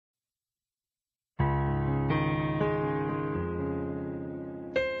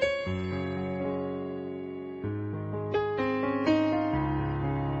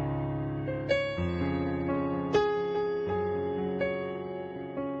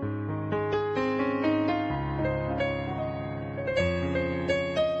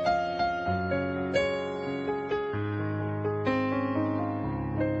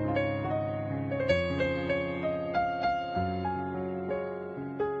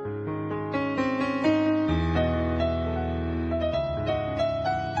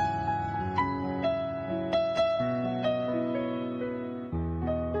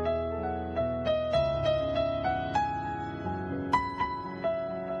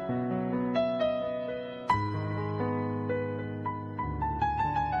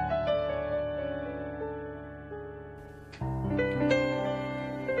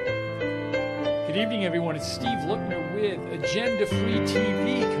Good evening, everyone. It's Steve Lookner with Agenda Free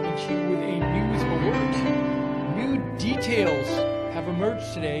TV coming to you with a news alert. New details have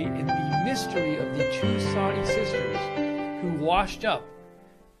emerged today in the mystery of the two Saudi sisters who washed up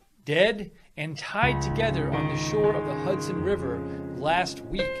dead and tied together on the shore of the Hudson River last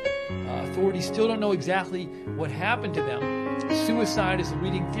week. Authorities still don't know exactly what happened to them. Suicide is the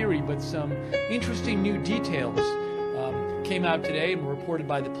leading theory, but some interesting new details came out today and were reported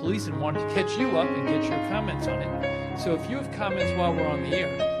by the police, and wanted to catch you up and get your comments on it. So if you have comments while we're on the air,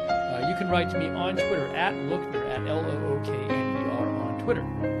 you can write to me on Twitter at Lookner, at Lookner on Twitter.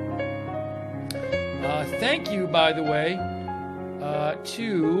 Thank you, by the way,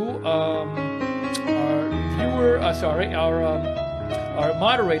 to our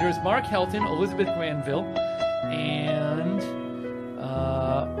moderators, Mark Helton, Elizabeth Granville, and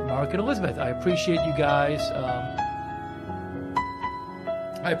Mark and Elizabeth. I appreciate you guys.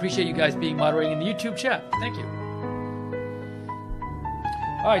 I appreciate you guys being moderating in the YouTube chat. Thank you.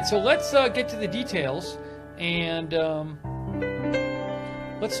 All right, so let's get to the details, and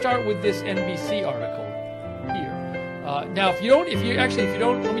let's start with this NBC article here. Now, if you don't,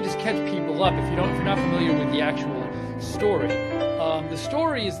 let me just catch people up. If you're not familiar with the actual story, the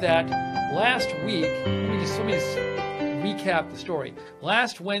story is that last week. Let me just recap the story.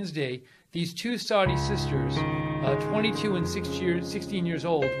 Last Wednesday, these two Saudi sisters, 22 and 16 years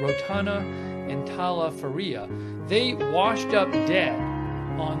old, Rotana and Tala Farea, they washed up dead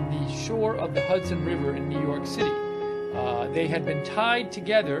on the shore of the Hudson River in New York City. They had been tied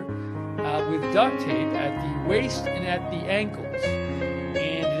together with duct tape at the waist and at the ankles, and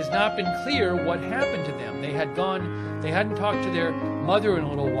it has not been clear what happened to them. They hadn't talked to their mother in a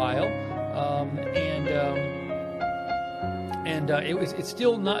little while, it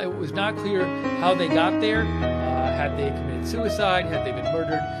was not clear how they got there. Had they committed suicide? Had they been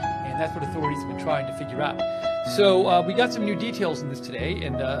murdered? And that's what authorities have been trying to figure out. So we got some new details in this today,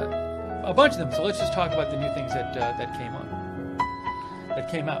 and a bunch of them. So let's just talk about the new things that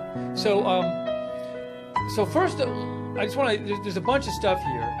came out. So first, I just want to. There's a bunch of stuff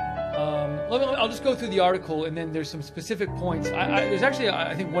here. I'll just go through the article, and then there's some specific points. There's actually,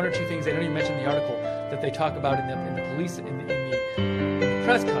 I think, one or two things they don't even mention in the article that they talk about in the police in the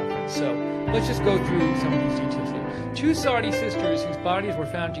press conference. So let's just go through some of these details here. Two Saudi sisters whose bodies were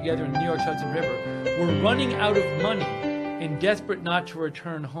found together in the New York's Hudson River were running out of money and desperate not to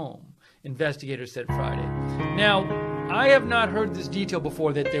return home, investigators said Friday. Now, I have not heard this detail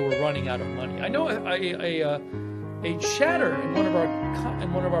before, that they were running out of money. I know a chatter in one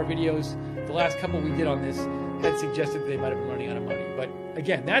of our videos, the last couple we did on this, had suggested they might have been running out of money. But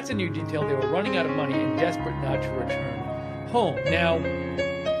again, that's a new detail. They were running out of money and desperate not to return home. Now,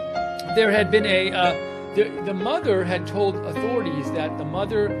 there had been the mother had told authorities that the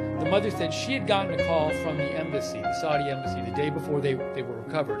mother said she had gotten a call from the embassy, the Saudi embassy, the day before they were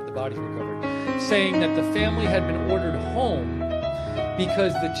recovered, the bodies were recovered, saying that the family had been ordered home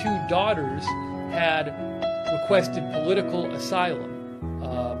because the two daughters had requested political asylum.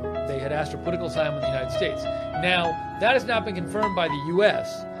 They had asked for political asylum in the United States. Now, that has not been confirmed by the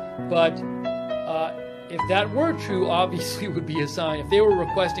U.S., but if that were true, obviously it would be a sign. If they were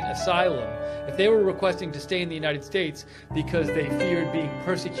requesting asylum, if they were requesting to stay in the United States because they feared being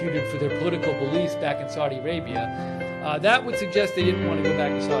persecuted for their political beliefs back in Saudi Arabia, that would suggest they didn't want to go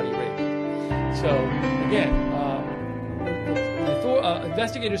back to Saudi Arabia. So, again,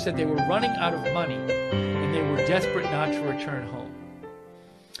 investigators said they were running out of money and they were desperate not to return home.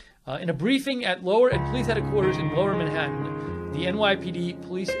 In a briefing at police headquarters in Lower Manhattan, the NYPD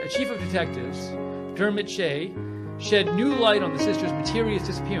Chief of Detectives, Dermot Shea, shed new light on the sisters' mysterious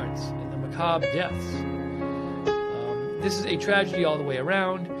disappearance and the macabre deaths. This is a tragedy all the way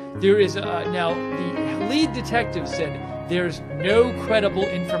around. There is now, the lead detective said there's no credible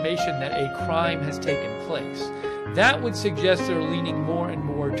information that a crime has taken place. That would suggest they're leaning more and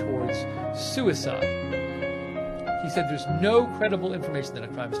more towards suicide. He said there's no credible information that a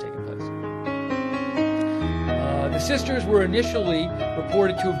crime has taken place. The sisters were initially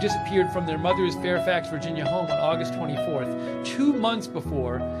reported to have disappeared from their mother's Fairfax, Virginia home on August 24th, 2 months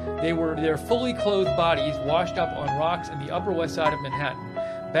before their fully clothed bodies washed up on rocks in the Upper West Side of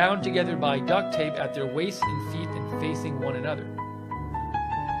Manhattan, bound together by duct tape at their waists and feet and facing one another.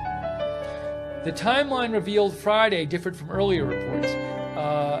 The timeline revealed Friday differed from earlier reports.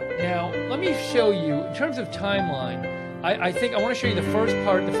 Now, let me show you, in terms of timeline, I think I want to show you the first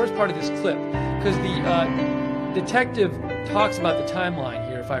part of this clip, because the detective talks about the timeline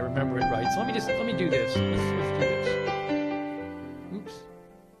here. if I remember it right. So let me do this. Let's do this. Oops.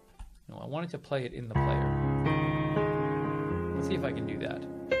 No, I wanted to play it in the player. Let's see if I can do that.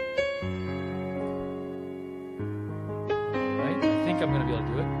 All right, I think I'm going to be able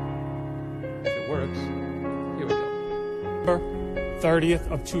to do it. If it works. Here we go. November 30th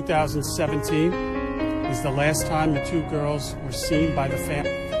of 2017 is the last time the two girls were seen by the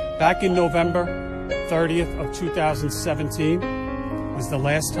family. Back in November 30th of 2017 is the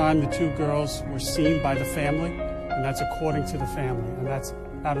last time the two girls were seen by the family, and that's according to the family, and that's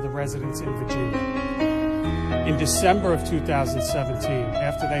out of the residence in Virginia. In December of 2017,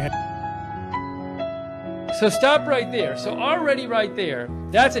 after they had... So stop right there. So already right there,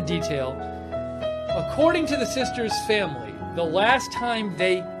 that's a detail. According to the sisters' family, the last time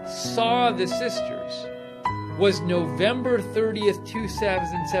they saw the sisters was November 30th,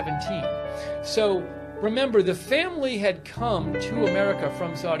 2017. So remember, the family had come to America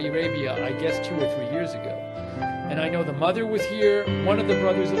from Saudi Arabia, I guess 2 or 3 years ago. And I know the mother was here, one of the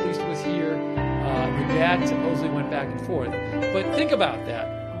brothers at least was here, the dad supposedly went back and forth. But think about that.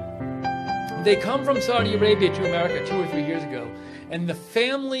 They come from Saudi Arabia to America 2 or 3 years ago, and the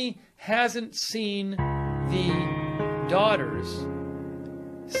family hasn't seen the daughters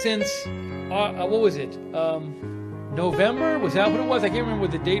since, what was it? November? Was that what it was? I can't remember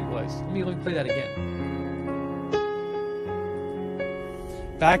what the date was. Let me play that again.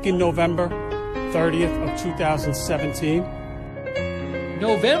 Back in November 30th of 2017.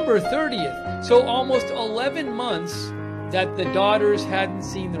 November 30th. So almost 11 months that the daughters hadn't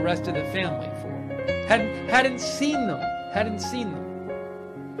seen the rest of the family for. Hadn't seen them.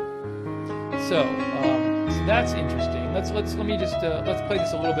 So that's interesting. Let's play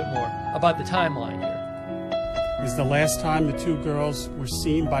this a little bit more about the timeline here. Is the last time the two girls were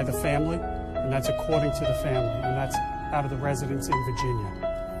seen by the family, and that's according to the family, and that's out of the residence in Virginia.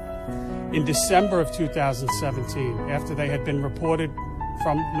 In December of 2017, after they had been reported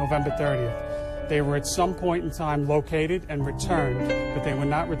from November 30th, they were at some point in time located and returned, but they were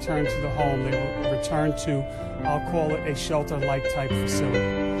not returned to the home. They were returned to, I'll call it a shelter-like type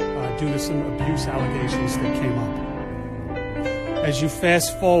facility, due to some abuse allegations that came up. As you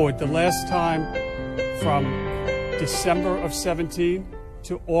fast forward, the last time from December of 17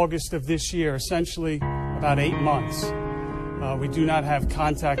 to August of this year, essentially about 8 months, we do not have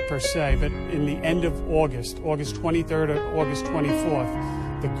contact per se, but in the end of August 23rd or August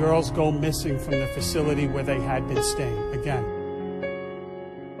 24th, the girls go missing from the facility where they had been staying again.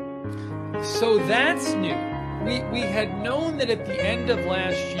 So that's new. We had known that at the end of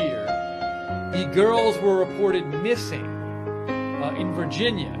last year, the girls were reported missing in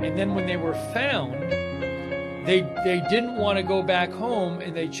Virginia. And then when they were found, they didn't want to go back home,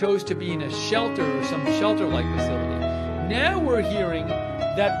 and they chose to be in a shelter or some shelter-like facility. Now we're hearing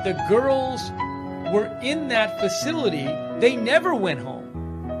that the girls were in that facility. They never went home.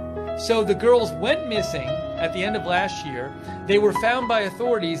 So the girls went missing at the end of last year. They were found by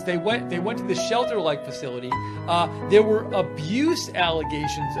authorities. They went to the shelter-like facility. There were abuse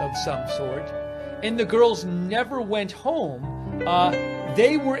allegations of some sort, and the girls never went home.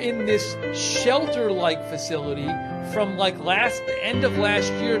 They were in this shelter-like facility from end of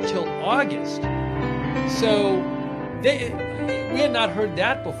last year till August. So we had not heard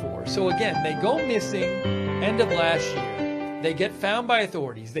that before. So again, they go missing end of last year. They get found by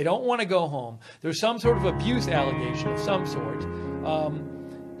authorities. They don't want to go home. There's some sort of abuse allegation of some sort.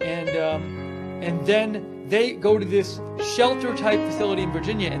 And then they go to this shelter-type facility in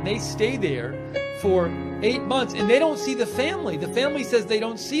Virginia, and they stay there for 8 months, and they don't see the family. The family says they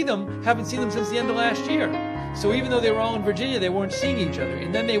don't see them, haven't seen them since the end of last year. So even though they were all in Virginia, they weren't seeing each other.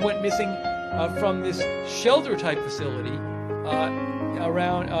 And then they went missing from this shelter-type facility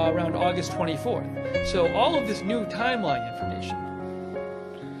around August 24th. So all of this new timeline information.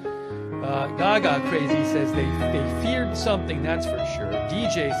 Gaga Crazy says they feared something, that's for sure.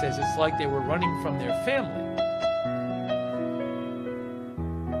 DJ says it's like they were running from their family.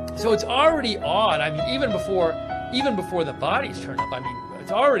 So it's already odd. I mean, even before the bodies turn up, I mean,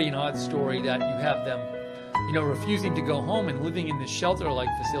 it's already an odd story that you have them, refusing to go home and living in this shelter-like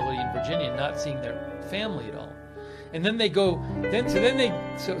facility in Virginia and not seeing their family at all. And then they go,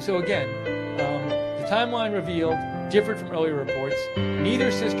 so again, the timeline revealed, different from earlier reports.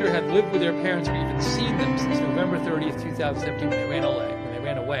 Neither sister had lived with their parents or even seen them since November 30th, 2017 when they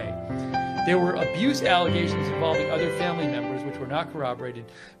ran away. There were abuse allegations involving other family members, which were not corroborated,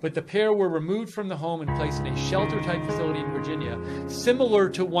 but the pair were removed from the home and placed in a shelter-type facility in Virginia, similar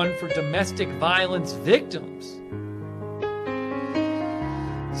to one for domestic violence victims.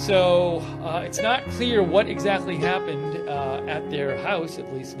 So it's not clear what exactly happened at their house,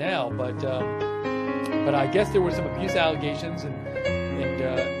 at least now. But I guess there were some abuse allegations, and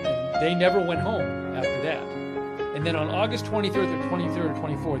they never went home after that. And then on August 23rd or 23rd or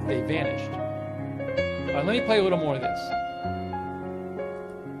 24th, they vanished. Let me play a little more of this.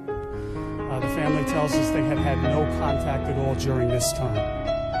 The family tells us they had had no contact at all during this time.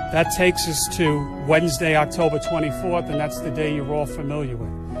 That takes us to Wednesday, October 24th, and that's the day you're all familiar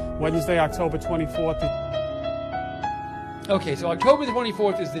with. Wednesday, October 24th. Okay, so October the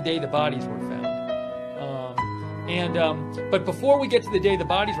 24th is the day the bodies were found. But before we get to the day the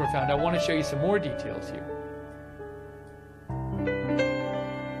bodies were found, I want to show you some more details here.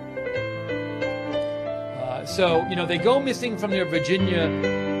 So, they go missing from their Virginia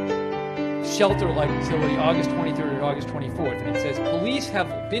shelter-like facility August 23rd or August 24th. And it says, police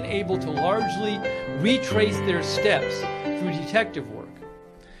have been able to largely retrace their steps through detective work.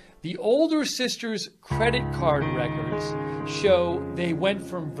 The older sister's credit card records show they went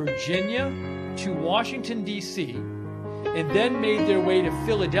from Virginia to Washington, D.C., and then made their way to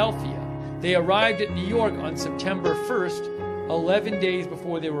Philadelphia. They arrived at New York on September 1st, 11 days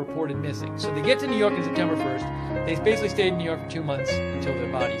before they were reported missing. So they get to New York on September 1st. They basically stayed in New York for 2 months until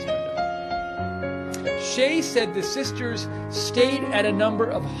their bodies turned up. Shay said the sisters stayed at a number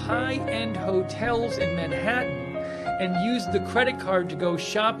of high-end hotels in Manhattan and used the credit card to go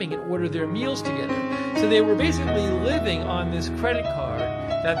shopping and order their meals together. So they were basically living on this credit card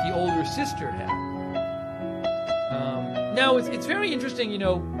that the older sister had. Now, it's very interesting,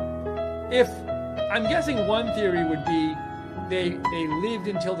 if I'm guessing one theory would be they lived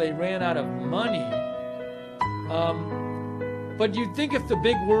until they ran out of money. But you'd think if the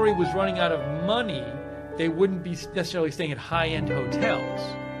big worry was running out of money, they wouldn't be necessarily staying at high-end hotels.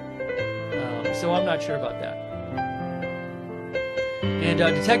 So I'm not sure about that. And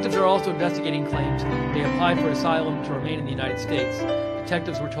detectives are also investigating claims they applied for asylum to remain in the United States.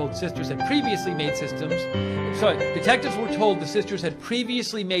 Detectives were told the sisters had previously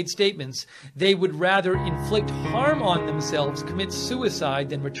made statements they would rather inflict harm on themselves, commit suicide,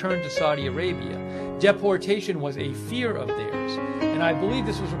 than return to Saudi Arabia. Deportation was a fear of theirs. And I believe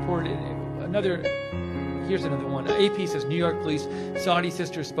this was reported in here's another one. AP says New York police, Saudi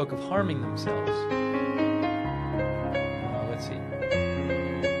sisters spoke of harming themselves. Let's see.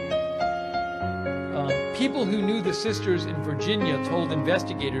 People who knew the sisters in Virginia told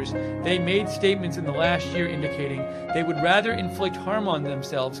investigators they made statements in the last year indicating they would rather inflict harm on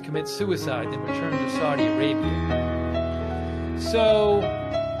themselves, commit suicide, than return to Saudi Arabia. So,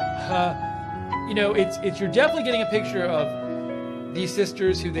 you're definitely getting a picture of these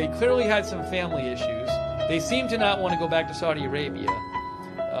sisters who they clearly had some family issues. They seem to not want to go back to Saudi Arabia,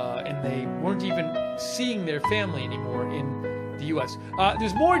 and they weren't even seeing their family anymore in the U.S.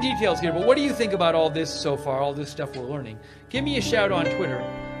 There's more details here, but what do you think about all this so far, all this stuff we're learning? Give me a shout on Twitter.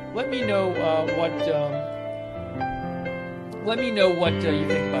 Let me know what you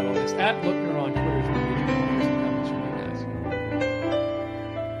think about all this. At Lookner on Twitter is where we can hear some comments from you guys.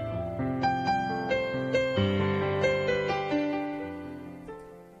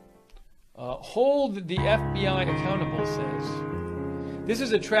 Hold the FBI accountable says, this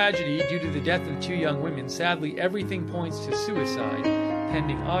is a tragedy due to the death of 2 young women. Sadly, everything points to suicide,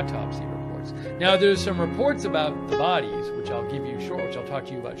 pending autopsy reports. Now, there's some reports about the bodies, which I'll talk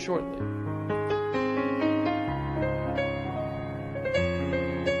to you about shortly.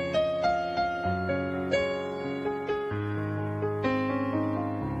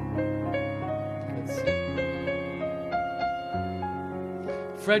 Let's see.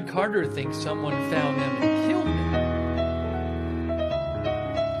 Fred Carter thinks someone found them and killed them.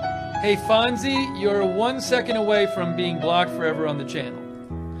 Hey Fonzie, you're 1 second away from being blocked forever on the channel.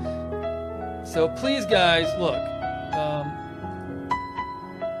 So please guys, look.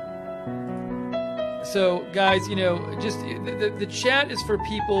 So guys, just the chat is for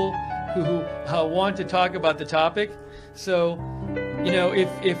people who want to talk about the topic. So,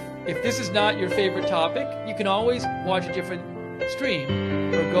 if this is not your favorite topic, you can always watch a different stream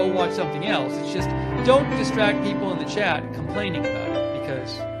or go watch something else. It's just don't distract people in the chat complaining about it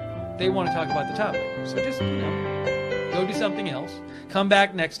because they want to talk about the topic. So just, go do something else. Come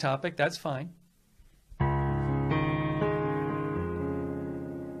back next topic. That's fine.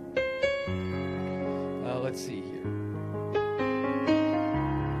 Let's see here.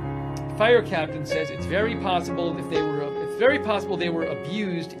 Fire captain says it's very possible they were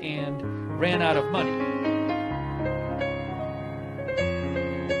abused and ran out of money.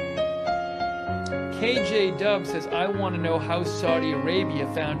 KJ Dub says, I want to know how Saudi Arabia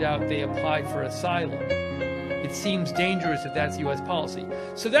found out they applied for asylum. If it seems dangerous if that's U.S. policy.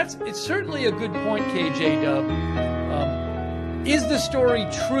 So it's certainly a good point, KJ Dub. Is the story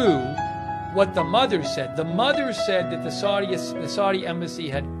true, what the mother said? The mother said that the Saudi embassy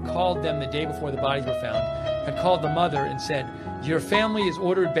had called them the day before the bodies were found, had called the mother and said, your family is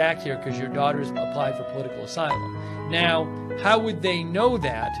ordered back here because your daughter's applied for political asylum. Now, how would they know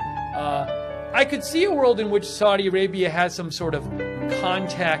that? I could see a world in which Saudi Arabia has some sort of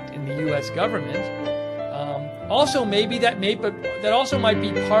contact in the U.S. government. Also, maybe but that also might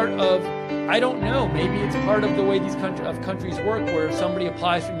be part of, I don't know, maybe it's part of the way these countries work, where if somebody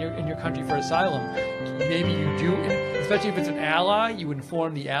applies in your country for asylum, maybe you do, especially if it's an ally, you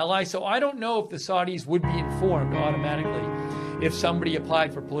inform the ally. So I don't know if the Saudis would be informed automatically if somebody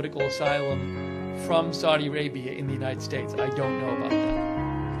applied for political asylum from Saudi Arabia in the United States. I don't know about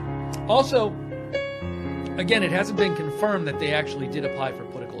that. Also, again, it hasn't been confirmed that they actually did apply for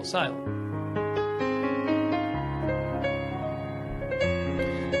political asylum.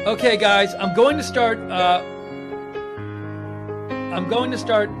 Okay, guys, I'm going to start.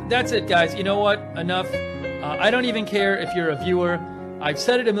 That's it, guys. You know what? Enough. I don't even care if you're a viewer. I've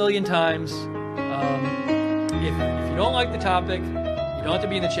said it a million times. If you don't like the topic, you don't have to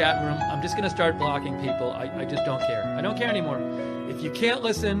be in the chat room. I'm just going to start blocking people. I just don't care. I don't care anymore. If you can't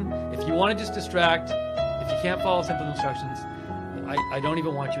listen, if you want to just distract, if you can't follow simple instructions, I don't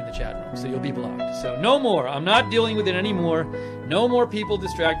even want you in the chat room, so you'll be blocked. So no more. I'm not dealing with it anymore. No more people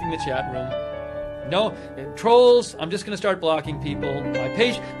distracting the chat room. No trolls. I'm just going to start blocking people.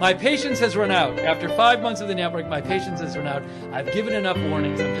 My patience has run out. After 5 months of the network, my patience has run out. I've given enough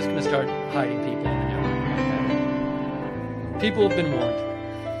warnings. I'm just going to start hiding people in the network. People have been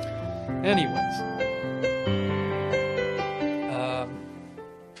warned. Anyways.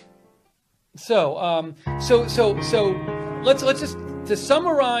 Let's just, to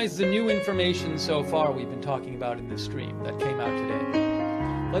summarize the new information so far we've been talking about in this stream that came out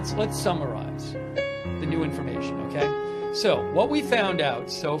today. Let's summarize the new information, okay? So what we found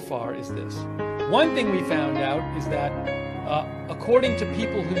out so far is this. One thing we found out is that according to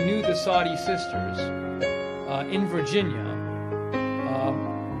people who knew the Saudi sisters in Virginia,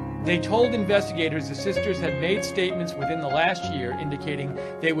 they told investigators the sisters had made statements within the last year indicating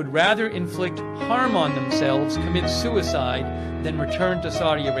they would rather inflict harm on themselves, commit suicide, than return to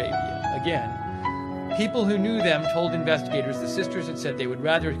Saudi Arabia. Again, people who knew them told investigators the sisters had said they would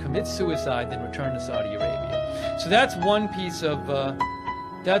rather commit suicide than return to Saudi Arabia. So that's one piece of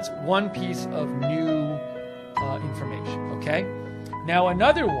new information. Okay. Now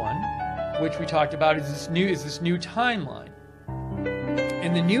another one, which we talked about, is this new timeline.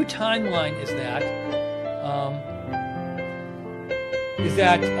 And the new timeline is that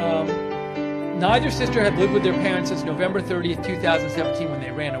neither sister had lived with their parents since November 30th, 2017, when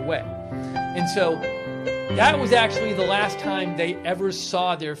they ran away. And so that was actually the last time they ever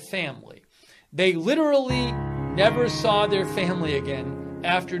saw their family. They literally never saw their family again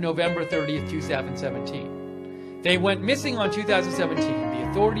after November 30th, 2017. They went missing on 2017. The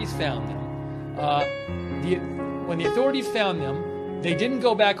authorities found them. When the authorities found them, they didn't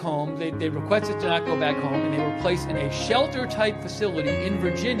go back home. They requested to not go back home, and they were placed in a shelter-type facility in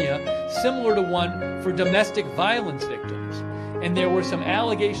Virginia, similar to one for domestic violence victims. And there were some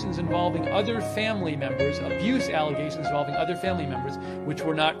allegations involving other family members, abuse allegations involving other family members, which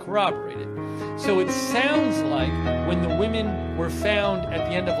were not corroborated. So it sounds like when the women were found at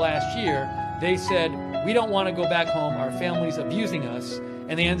the end of last year, they said, we don't want to go back home, our family's abusing us,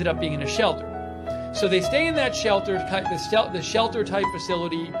 and they ended up being in a shelter. So they stay in that shelter, the shelter-type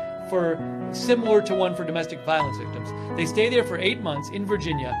facility for similar to one for domestic violence victims. They stay there for 8 months in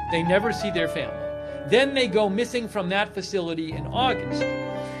Virginia. They never see their family. Then they go missing from that facility in August.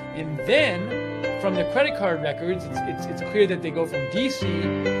 And then, from the credit card records, it's clear that they go from D.C.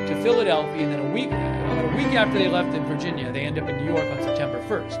 to Philadelphia, and then about a week after they left in Virginia, they end up in New York on September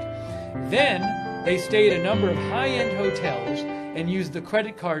 1st. Then they stay at a number of high-end hotels and use the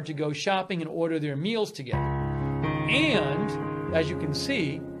credit card to go shopping and order their meals together. And, as you can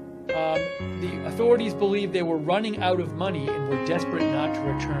see, the authorities believe they were running out of money and were desperate not to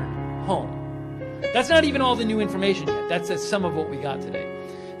return home. That's not even all the new information yet. That's some of what we got today.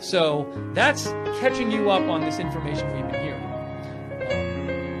 So that's catching you up on this information we've been hearing.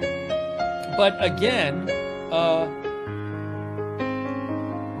 But again,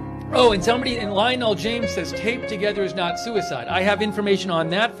 and Lionel James says tape together is not suicide. I have information on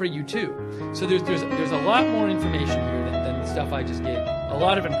that for you too. So there's a lot more information here than the stuff I just gave you. A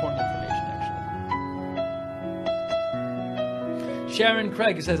lot of important information, actually. Sharon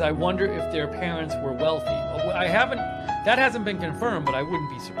Craig says, I wonder if their parents were wealthy. That hasn't been confirmed, but I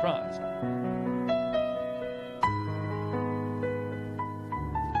wouldn't be surprised.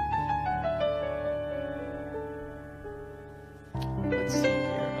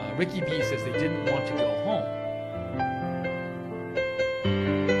 Ricky B says they didn't want to go home.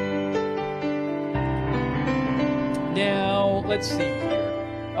 Now, let's see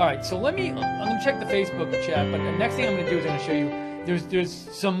here. All right, so I'm going to check the Facebook chat, but the next thing I'm going to do is I'm going to show you there's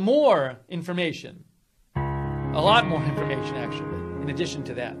some more information. A lot more information, actually, in addition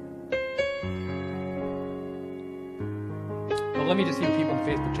to that. But let me just see what people in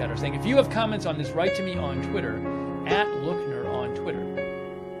the Facebook chat are saying. If you have comments on this, write to me on Twitter, @Lookner on Twitter.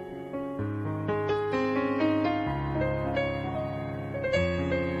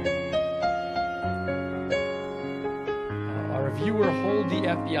 Our reviewer, Hold the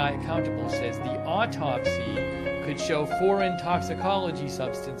FBI Accountable, says the autopsy could show foreign toxicology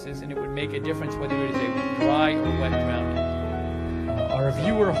substances, and it would make a difference whether it is a dry or wet drowning. Our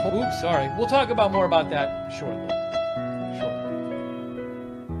reviewer, oops, sorry. We'll talk about more about that shortly.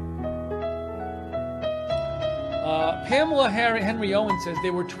 Pamela Henry Owen says they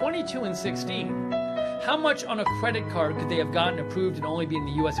were 22 and 16. How much on a credit card could they have gotten approved and only be in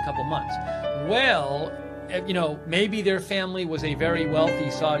the U.S. a couple months? Well, you know, maybe their family was a very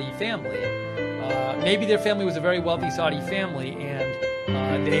wealthy Saudi family. Maybe their family was a very wealthy Saudi family,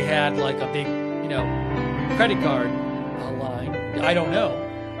 and they had like a big, you know, credit card line. I don't know.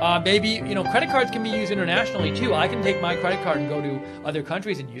 Maybe, you know, credit cards can be used internationally too. I can take my credit card and go to other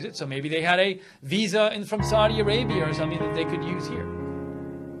countries and use it. So maybe they had a visa from Saudi Arabia or something that they could use here.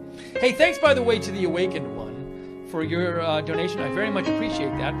 Hey, thanks, by the way, to the Awakened One for your donation. I very much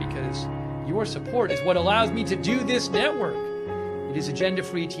appreciate that, because your support is what allows me to do this network. It is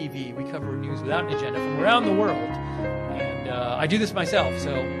agenda-free TV. We cover news without an agenda from around the world. And I do this myself,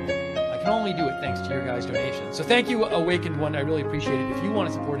 so I can only do it thanks to your guys' donations. So thank you, Awakened One. I really appreciate it. If you want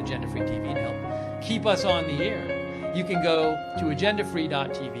to support Agenda-Free TV and help keep us on the air, you can go to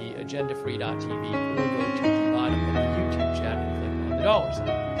agendafree.tv, agendafree.tv, or go to the bottom of the YouTube chat and click on the dollar sign.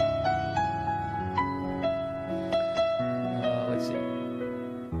 Let's see.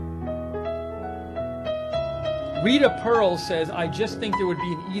 Rita Pearl says, I just think there would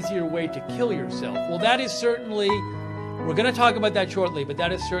be an easier way to kill yourself. Well, that is certainly... We're going to talk about that shortly, but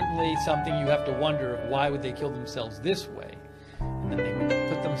that is certainly something you have to wonder, why would they kill themselves this way? And then they would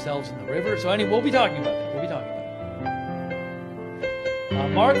put themselves in the river. So anyway, we'll be talking about that. We'll be talking about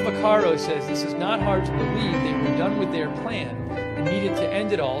that. Mark Vaccaro says, this is not hard to believe. They were done with their plan and needed to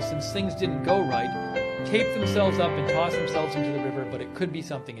end it all since things didn't go right. Tape themselves up and toss themselves into the river, but it could be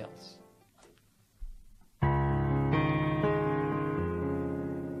something else.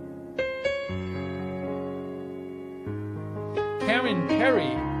 Karen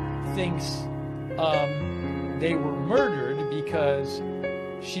Perry thinks they were murdered because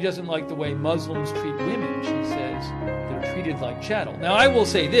she doesn't like the way Muslims treat women. She says they're treated like chattel. Now, I will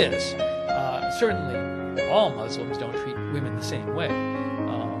say this. Certainly, all Muslims don't treat women the same way.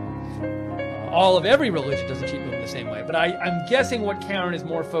 All of every religion doesn't treat women the same way. But I'm guessing what Karen is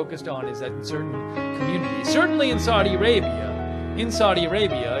more focused on is that in certain communities, certainly in Saudi Arabia,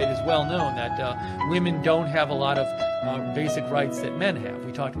 it is well known that women don't have a lot of basic rights that men have.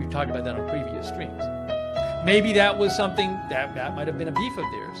 We've talked about that on previous streams. Maybe that was something that might have been a beef of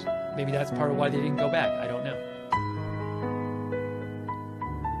theirs. Maybe that's part of why they didn't go back. I don't know.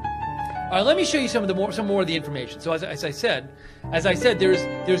 All right, let me show you some more of the information. So as I said,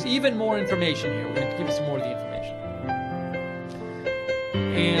 there's even more information here. We're going to give you some more of the information.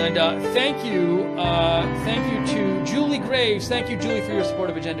 And thank you to Julie Graves. Thank you, Julie, for your support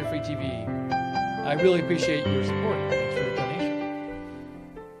of Agenda Free TV. I really appreciate your support. Thanks for the donation.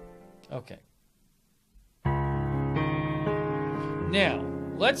 Okay. Now,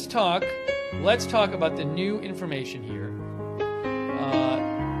 let's talk about the new information here.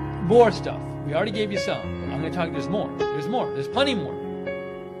 More stuff. We already gave you some. I'm going to talk. There's more. There's plenty more.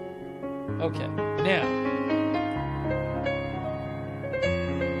 Okay. Now,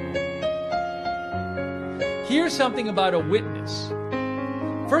 here's something about a witness.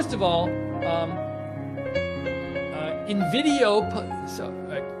 First of all, in video,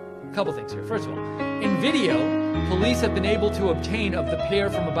 a couple things here. First of all, in video, police have been able to obtain of the pair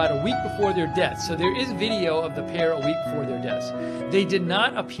from about a week before their deaths. So there is video of the pair a week before their deaths. They did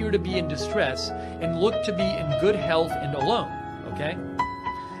not appear to be in distress and looked to be in good health and alone. Okay?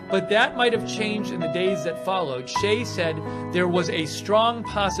 But that might have changed in the days that followed. Shay said there was a strong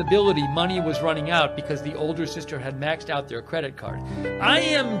possibility money was running out because the older sister had maxed out their credit card. I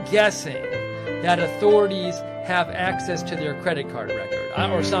am guessing that authorities have access to their credit card record,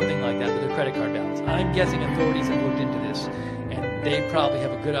 or something like that, with their credit card balance. I'm guessing authorities have looked into this, and they probably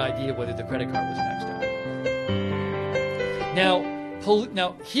have a good idea whether the credit card was maxed out.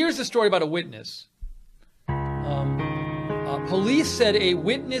 Now, here's the story about a witness. Police said a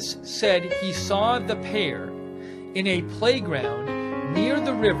witness said he saw the pair in a playground near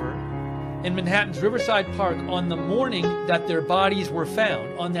the river in Manhattan's Riverside Park on the morning that their bodies were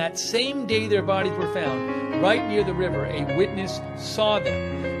found. On that same day their bodies were found, right near the river, a witness saw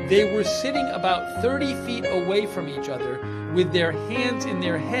them. They were sitting about 30 feet away from each other with their hands in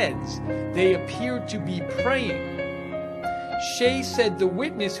their heads. They appeared to be praying. Shea said the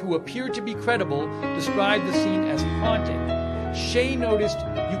witness, who appeared to be credible, described the scene as haunting. Shea noticed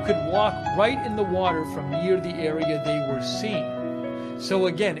you could walk right in the water from near the area they were seeing. So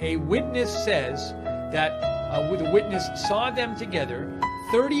again, a witness says that the witness saw them together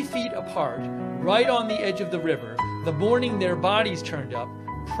 30 feet apart, right on the edge of the river, the morning their bodies turned up,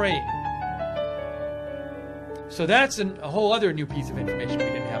 praying. So that's a whole other new piece of information we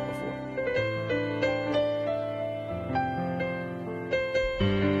didn't have before.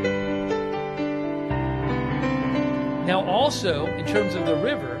 Now also, in terms of the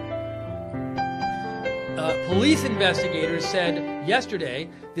river, police investigators said yesterday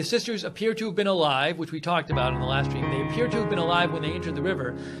the sisters appear to have been alive, which we talked about in the last stream. They appear to have been alive when they entered the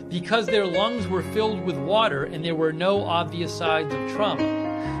river because their lungs were filled with water and there were no obvious signs of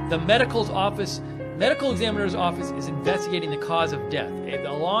trauma. The medical examiner's office is investigating the cause of death.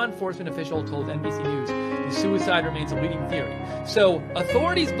 A law enforcement official told NBC News the suicide remains a leading theory. So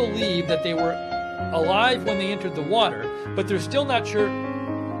authorities believe that they were alive when they entered the water, but they're still not sure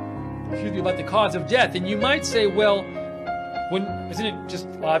about the cause of death. And you might say, well, isn't it just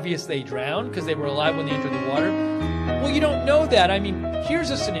obvious they drowned because they were alive when they entered the water? Well, you don't know that. I mean, here's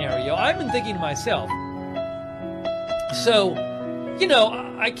a scenario. I've been thinking to myself, so,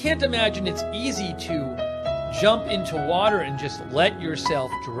 I can't imagine it's easy to jump into water and just let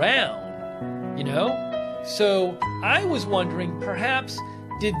yourself drown, So I was wondering, perhaps,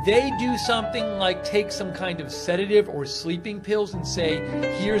 did they do something like take some kind of sedative or sleeping pills and say,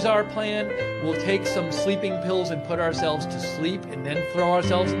 here's our plan, we'll take some sleeping pills and put ourselves to sleep and then throw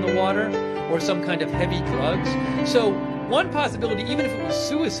ourselves in the water, or some kind of heavy drugs? So one possibility, even if it was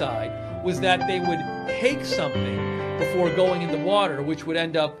suicide, was that they would take something before going in the water, which would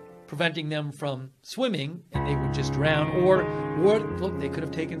end up preventing them from swimming and they would just drown, or look, they could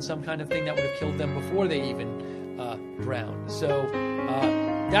have taken some kind of thing that would have killed them before they even drowned. So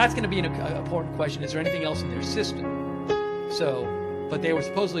that's going to be an important question. Is there anything else in their system? But they were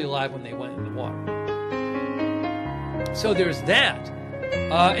supposedly alive when they went in the water. So there's that.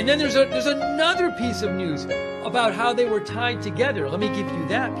 And then there's another piece of news about how they were tied together. Let me give you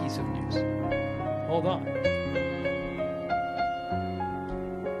that piece of news. Hold on.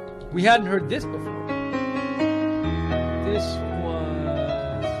 We hadn't heard this before. This was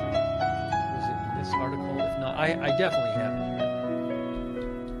it in this article? If not, I definitely have it here.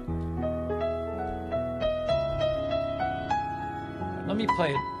 Let me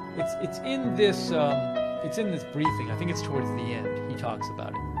play it. It's in this briefing. I think it's towards the end. He talks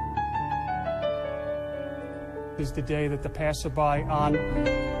about it. Is the day that the passerby on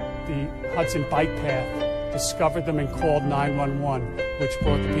the Hudson bike path discovered them and called 911, which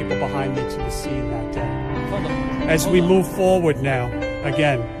brought the people behind me to the scene that day. As we move forward now,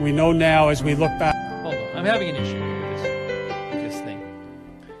 again, we know now as we look back. Hold on, I'm having an issue with this thing.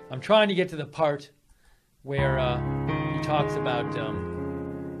 I'm trying to get to the part where he talks about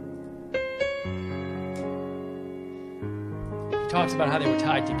how they were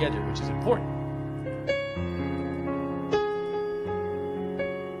tied together, which is important.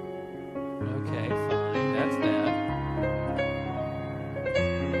 Okay, fine, that's that.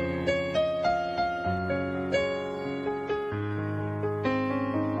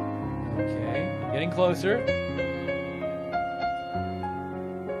 Okay, I'm getting closer.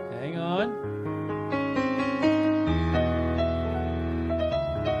 Hang on.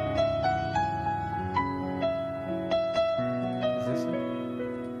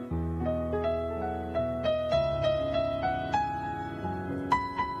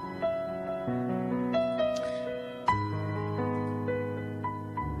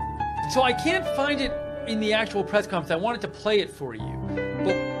 So I can't find it in the actual press conference. I wanted to play it for you,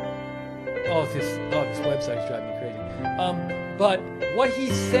 but this website's driving me crazy. But what he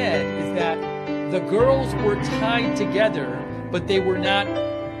said is that the girls were tied together, but they were not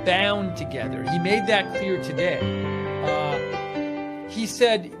bound together. He made that clear today.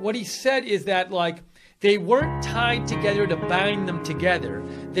 What he said is that, like, they weren't tied together to bind them together.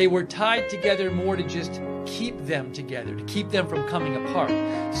 They were tied together more to just keep them together, to keep them from coming apart.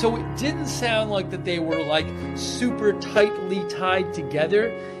 So it didn't sound like that they were like super tightly tied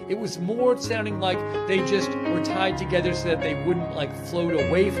together. It was more sounding like they just were tied together so that they wouldn't like float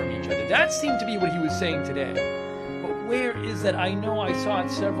away from each other. That seemed to be what he was saying today. But Where is that? I know I saw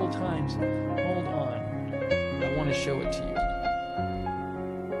it several times. Hold on. I want to show it to you.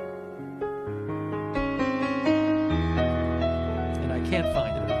 And I can't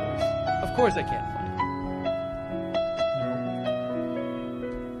find it, of course. Of course I can't find it.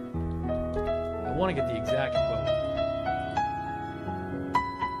 No. I want to get the exact quote.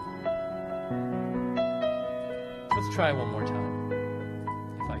 Let's try one more time,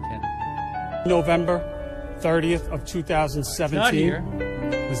 if I can. November 30th of 2017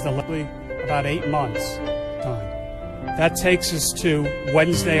 was the likely about 8 months time. That takes us to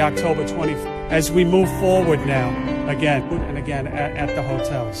Wednesday, October 20th. As we move forward now, again and again at the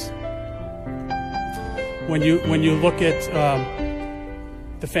hotels. When you look at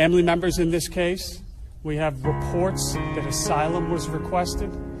the family members in this case, we have reports that asylum was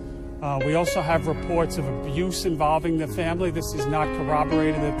requested. We also have reports of abuse involving the family. This is not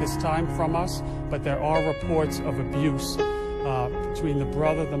corroborated at this time from us, but there are reports of abuse between the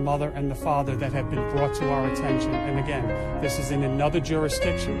brother, the mother, and the father that have been brought to our attention. And again, this is in another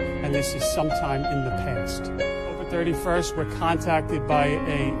jurisdiction, and this is sometime in the past. October 31st, we're contacted by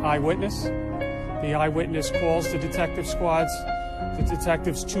an eyewitness. The eyewitness calls the detective squads. The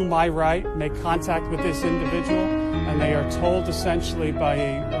detectives to my right make contact with this individual, and they are told essentially by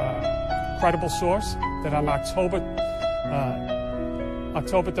a credible source that on October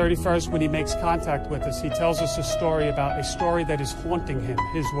 31st, when he makes contact with us, he tells us a story that is haunting him,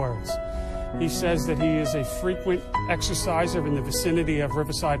 his words. He says that he is a frequent exerciser in the vicinity of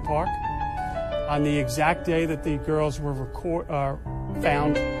Riverside Park. On the exact day that the girls were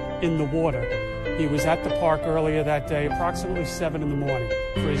found in the water, he was at the park earlier that day, approximately 7 in the morning,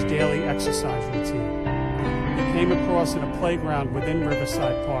 for his daily exercise routine. He came across in a playground within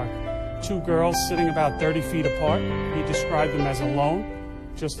Riverside Park 2 girls sitting about 30 feet apart. He described them as alone,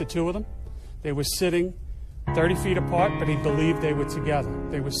 just the 2 of them. They were sitting 30 feet apart, but he believed they were together.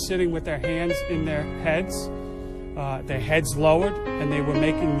 They were sitting with their hands in their heads lowered, and they were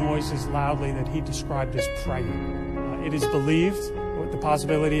making noises loudly that he described as praying. It is believed, the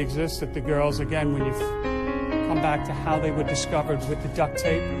possibility exists, that the girls, again, when you come back to how they were discovered with the duct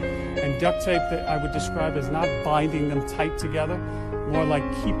tape, and duct tape that I would describe as not binding them tight together, more like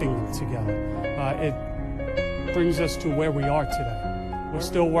keeping them together. It brings us to where we are today. We're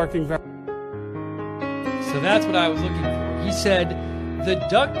still working very... So that's what I was looking for. He said the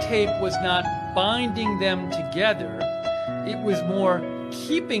duct tape was not binding them together, it was more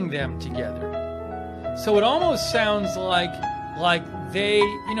keeping them together. So it almost sounds like they,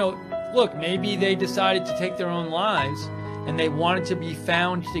 look, maybe they decided to take their own lives and they wanted to be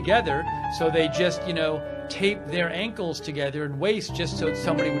found together, so they just, tape their ankles together and waist just so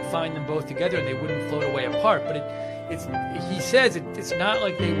somebody would find them both together and they wouldn't float away apart. But he says it's not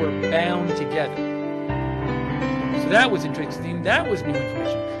like they were bound together. So that was interesting. That was new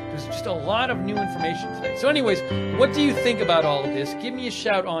information. There's just a lot of new information today. So anyways, what do you think about all of this? Give me a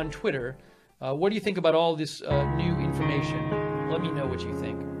shout on Twitter. What do you think about all this new information? Let me know what you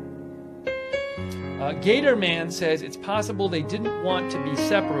think. Gator Man says it's possible they didn't want to be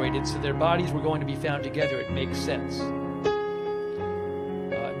separated, so their bodies were going to be found together. It makes sense.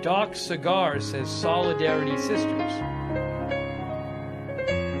 Doc Cigar says Solidarity Sisters.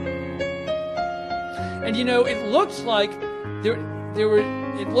 And it looks like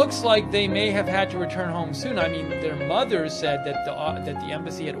it looks like they may have had to return home soon. I mean, their mother said that the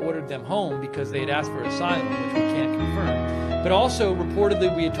embassy had ordered them home because they had asked for asylum, which we can't confirm. But also,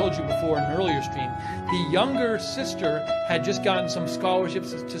 reportedly, we had told you before in an earlier stream, the younger sister had just gotten some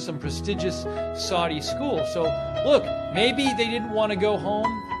scholarships to some prestigious Saudi school. So, look, maybe they didn't want to go home.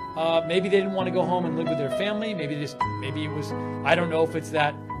 Maybe they didn't want to go home and live with their family. Maybe it was, I don't know if it's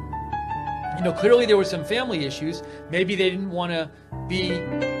that. Clearly there were some family issues. Maybe they didn't want to be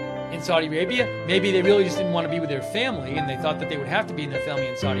in Saudi Arabia. Maybe they really just didn't want to be with their family, and they thought that they would have to be in their family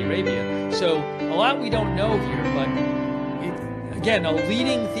in Saudi Arabia. So, a lot we don't know here, but... Again, a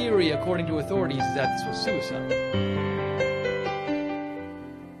leading theory, according to authorities, is that this was suicide.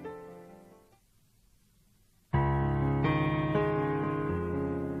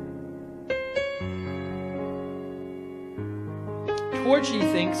 Torchy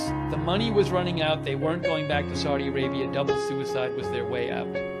thinks the money was running out, they weren't going back to Saudi Arabia, double suicide was their way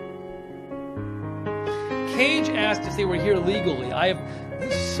out. Cage asked if they were here legally. The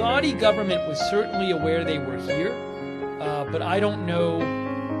Saudi government was certainly aware they were here. But I don't know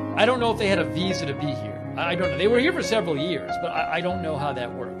if they had a visa to be here. I don't know. They were here for several years, but I don't know how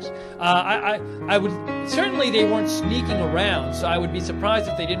that works. I would certainly they weren't sneaking around, so I would be surprised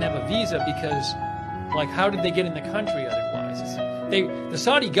if they didn't have a visa because, how did they get in the country otherwise? The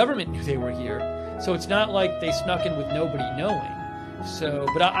Saudi government knew they were here, So it's not like they snuck in with nobody knowing. So,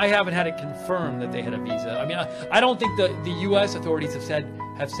 but I haven't had it confirmed that they had a visa. I mean, I don't think the U.S. authorities have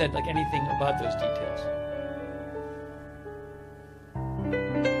said like anything about those details.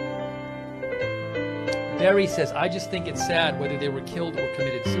 Barry says, I just think it's sad whether they were killed or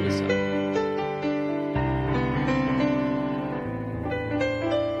committed suicide.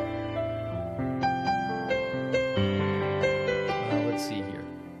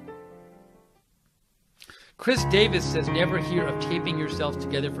 Chris Davis says, never hear of taping yourself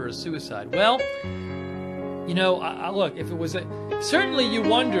together for a suicide. Well, you know, look, if it was certainly you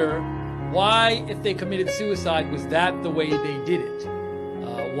wonder why, if they committed suicide, was that the way they did it?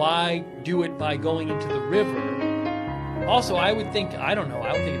 Why do it by going into the river? Also, I would think, I don't know,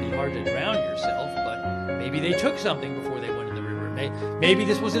 I don't think it'd be hard to drown yourself, but maybe they took something before they went in the river. Maybe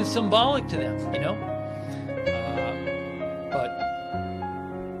this wasn't symbolic to them, you know?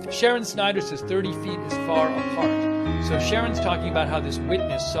 Sharon Snyder says 30 feet is far apart. So Sharon's talking about how this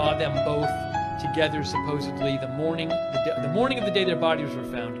witness saw them both together supposedly the morning of the day their bodies were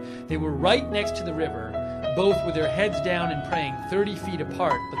found. They were right next to the river, both with their heads down and praying 30 feet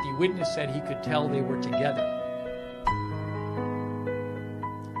apart, but the witness said he could tell they were together.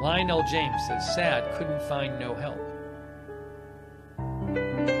 Lionel James says, sad, couldn't find no help.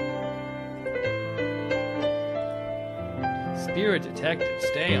 Spirit detective,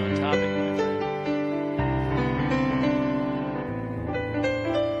 stay on topic, my friend.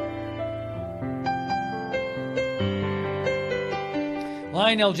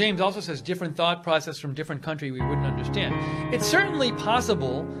 Lionel James also says different thought process from different country we wouldn't understand. It's certainly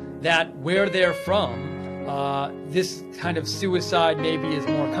possible that where they're from, this kind of suicide maybe is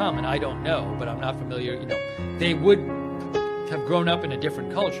more common. I don't know, but I'm not familiar. You know, they would have grown up in a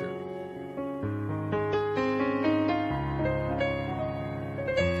different culture.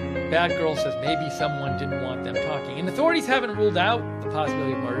 Bad Girl says maybe someone didn't want them talking. And authorities haven't ruled out the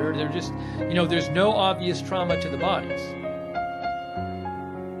possibility of murder. They're just, you know, there's no obvious trauma to the bodies.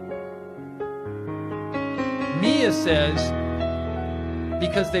 Mia says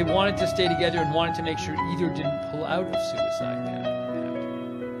because they wanted to stay together and wanted to make sure either didn't pull out of suicide pact.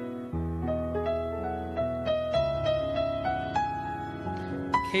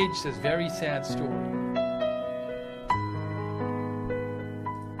 Cage says very sad story.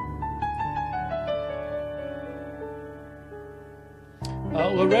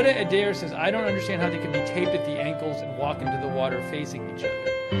 Loretta Adair says, I don't understand how they can be taped at the ankles and walk into the water facing each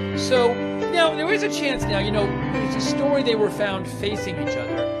other. So, now, there is a chance now, you know, there's a story they were found facing each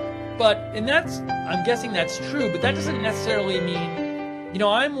other, and I'm guessing that's true, but that doesn't necessarily mean, you know,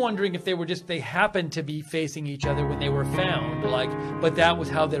 I'm wondering if they happened to be facing each other when they were found, but that was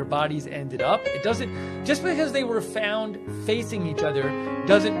how their bodies ended up. It doesn't, just because they were found facing each other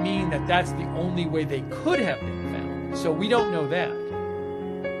doesn't mean that that's the only way they could have been found. So we don't know that.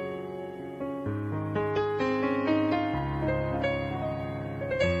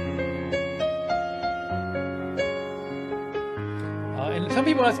 Some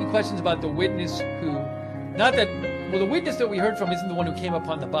people are asking questions about the witness the witness that we heard from isn't the one who came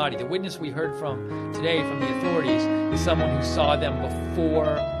upon the body. The witness we heard from today from the authorities is someone who saw them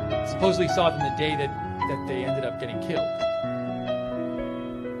before, supposedly saw them the day that they ended up getting killed.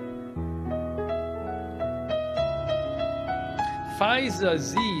 Faiza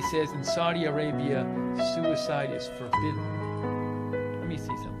Z says in Saudi Arabia, suicide is forbidden. Let me see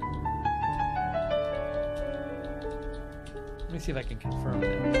something. Let me see if I can confirm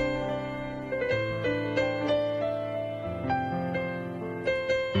that.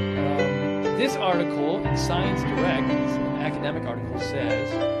 This article in Science Direct, it's an academic article, says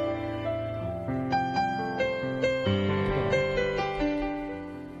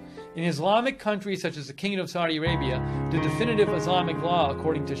in Islamic countries such as the Kingdom of Saudi Arabia, the definitive Islamic law,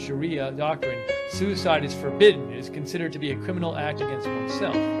 according to Sharia doctrine, suicide is forbidden. It is considered to be a criminal act against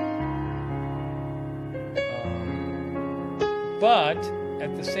oneself. But,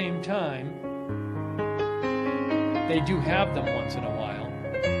 at the same time, they do have them once in a while.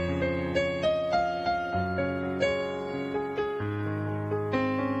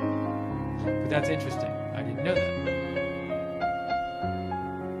 But that's interesting. I didn't know that.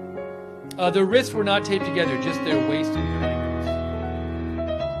 Their wrists were not taped together, just their waist and their ankles.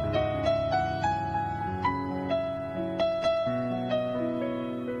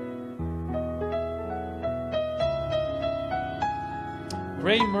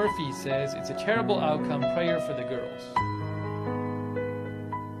 Ray Murphy says, it's a terrible outcome, prayer for the girls.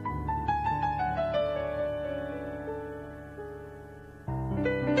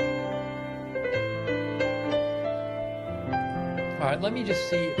 All right, let me just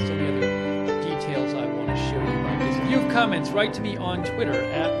see some of the other details. details I want to show you about this. If you have comments, write to me on Twitter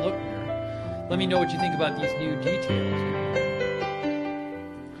 @Lookner. Let me know what you think about these new details.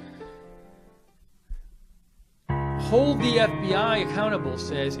 Hold the FBI accountable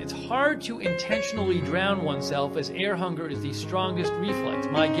says it's hard to intentionally drown oneself as air hunger is the strongest reflex.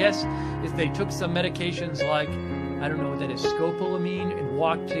 My guess is they took some medications like, I don't know what that is, scopolamine, and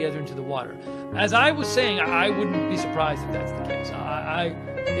walked together into the water. As I was saying, I wouldn't be surprised if that's the case.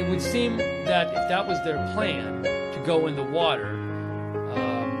 It would seem that if that was their plan, to go in the water,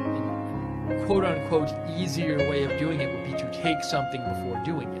 and quote-unquote easier way of doing it would be to take something before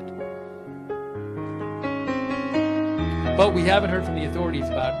doing it. But we haven't heard from the authorities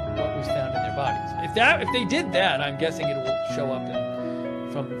about what was found in their bodies. If they did that, I'm guessing it will show up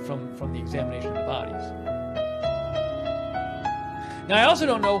from the examination of the bodies. Now, I also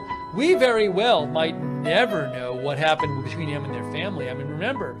don't know. We very well might never know what happened between him and their family. I mean,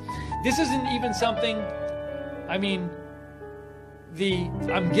 remember, this isn't even something. I mean,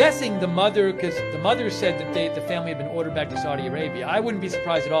 I'm guessing the mother, because the mother said that the family had been ordered back to Saudi Arabia. I wouldn't be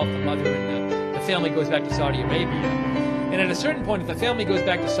surprised at all if the mother and the family goes back to Saudi Arabia. And at a certain point, if the family goes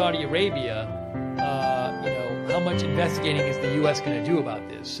back to Saudi Arabia, how much investigating is the U.S. going to do about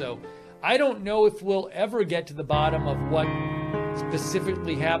this? So I don't know if we'll ever get to the bottom of what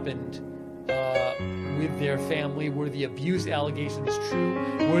specifically happened with their family. Were the abuse allegations true?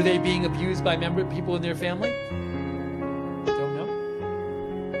 Were they being abused by people in their family? Don't know.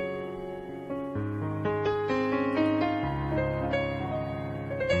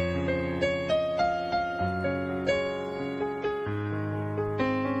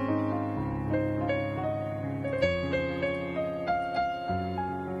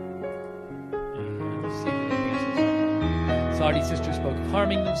 Saudi sisters spoke of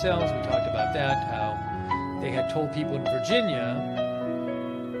harming themselves. We talked about that, how they had told people in Virginia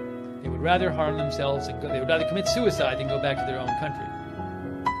they would rather harm themselves and they would rather commit suicide than go back to their own country,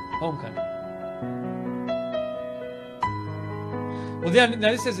 home country. Well, then, now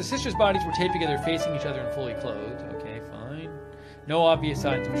this says the sisters' bodies were taped together facing each other and fully clothed. Okay, fine. No obvious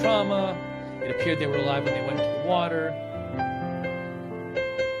signs of trauma. It appeared they were alive when they went into the water.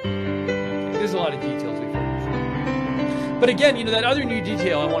 Okay, there's a lot of details we've heard. But again, that other new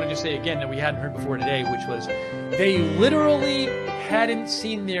detail I want to just say again that we hadn't heard before today, which was they literally hadn't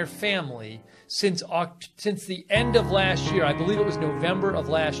seen their family since the end of last year. I believe it was November of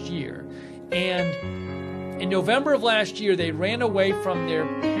last year. And in November of last year, they ran away from their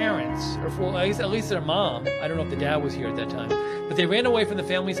parents, or at least their mom. I don't know if the dad was here at that time. But they ran away from the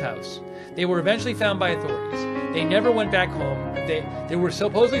family's house. They were eventually found by authorities. They never went back home. There were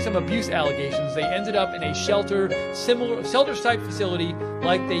supposedly some abuse allegations. They ended up in a shelter-type facility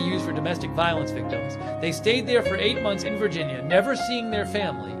like they use for domestic violence victims. They stayed there for 8 months in Virginia, never seeing their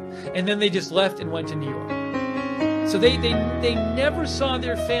family, and then they just left and went to New York. So they never saw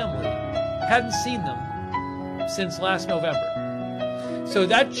their family, hadn't seen them since last November. So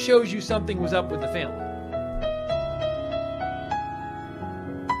that shows you something was up with the family.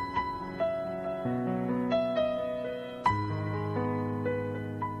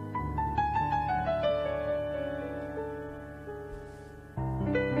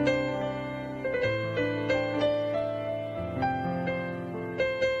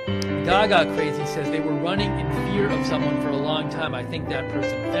 Gaga Crazy says they were running in fear of someone for a long time. I think that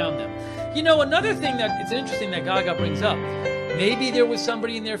person found them. Another thing that it's interesting that Gaga brings up, maybe there was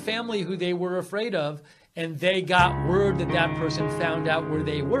somebody in their family who they were afraid of, and they got word that person found out where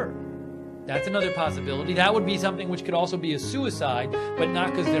they were. That's another possibility. That would be something which could also be a suicide, but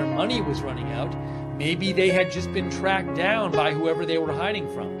not because their money was running out. Maybe they had just been tracked down by whoever they were hiding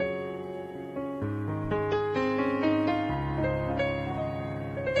from.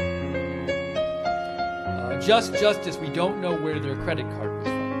 Just Justice, we don't know where their credit card was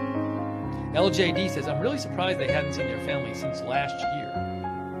from. LJD says, I'm really surprised they hadn't seen their family since last year.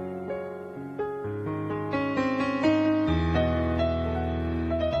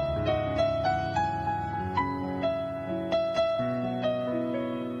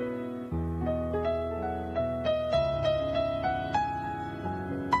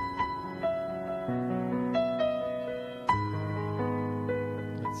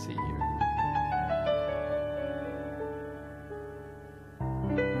 Let's see here.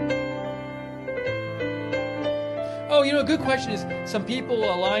 A good question is, some people,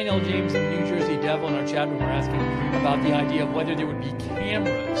 Lionel James and New Jersey Devil in our chat room, are asking about the idea of whether there would be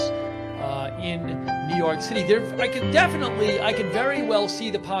cameras in New York City. I could very well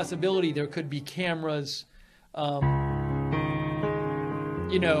see the possibility there could be cameras,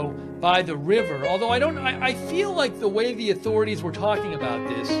 by the river. Although I feel like the way the authorities were talking about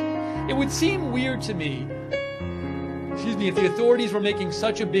this, it would seem weird to me, excuse me, if the authorities were making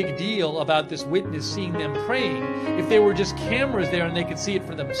such a big deal about this witness seeing them praying, if there were just cameras there and they could see it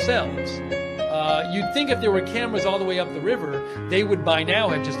for themselves. You'd think if there were cameras all the way up the river, they would by now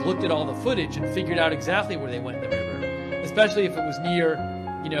have just looked at all the footage and figured out exactly where they went in the river, especially if it was near,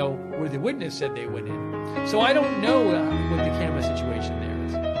 where the witness said they went in. So I don't know what the camera situation there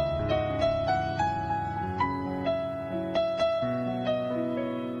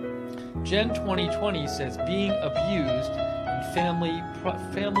is. Jen 2020 says being abused and family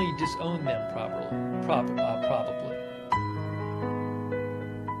disowned them probably.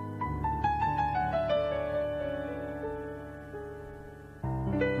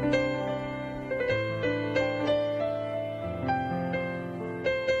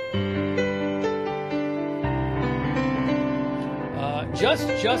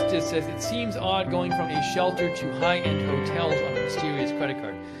 Justice says it seems odd going from a shelter to high-end hotels on a mysterious credit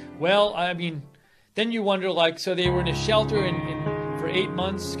card. Well, I mean, then you wonder, so they were in a shelter for 8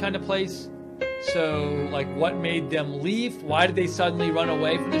 months kind of place. So, what made them leave? Why did they suddenly run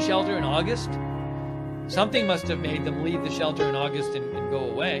away from the shelter in August? Something must have made them leave the shelter in August and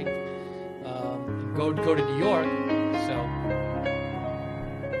go away, and go to New York. So.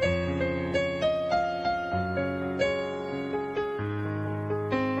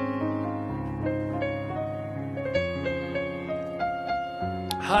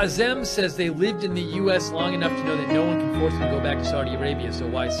 Hazem says they lived in the U.S. long enough to know that no one can force them to go back to Saudi Arabia, so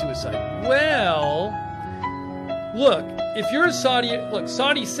why suicide? Well, look, if you're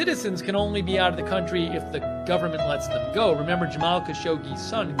Saudi citizens can only be out of the country if the government lets them go. Remember Jamal Khashoggi's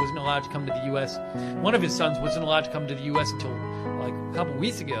son wasn't allowed to come to the U.S. One of his sons wasn't allowed to come to the U.S. until a couple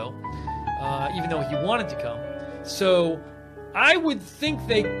weeks ago, even though he wanted to come. So I would think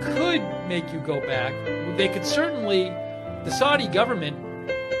they could make you go back. They could certainly, the Saudi government,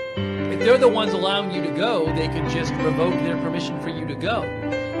 if they're the ones allowing you to go, they could just revoke their permission for you to go.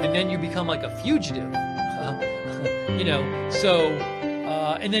 And then you become like a fugitive. And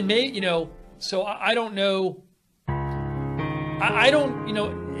then so I don't know. I don't,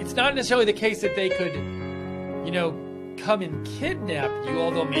 it's not necessarily the case that they could, come and kidnap you,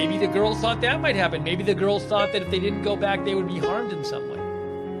 although maybe the girls thought that might happen. Maybe the girls thought that if they didn't go back, they would be harmed in some way.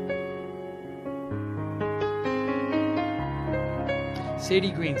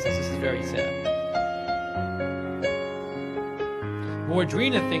 Sadie Green says this is very sad.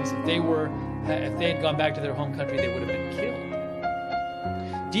 Mordrina thinks if they had gone back to their home country, they would have been killed.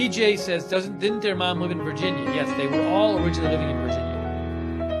 DJ says, didn't their mom live in Virginia? Yes, they were all originally living in Virginia.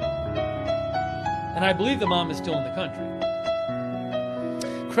 And I believe the mom is still in the country.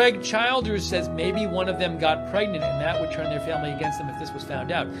 Craig Childers says maybe one of them got pregnant and that would turn their family against them if this was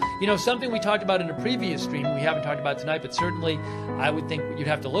found out. Something we talked about in a previous stream, we haven't talked about tonight, but certainly I would think what you'd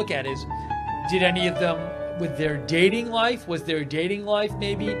have to look at is, did any of them, with their dating life, was their dating life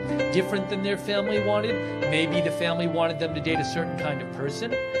maybe different than their family wanted? Maybe the family wanted them to date a certain kind of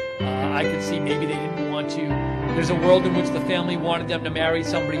person. I could see maybe they didn't want to. There's a world in which the family wanted them to marry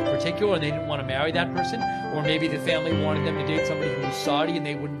somebody particular and they didn't want to marry that person. Or maybe the family wanted them to date somebody who was Saudi and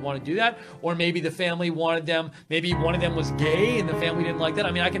they wouldn't want to do that. Or maybe the family wanted them, maybe one of them was gay and the family didn't like that.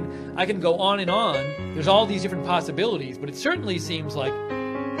 I mean, I can go on and on. There's all these different possibilities, but it certainly seems like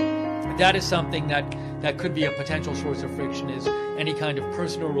that is something that could be a potential source of friction, is any kind of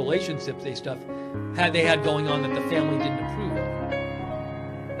personal relationships they had going on that the family didn't approve of.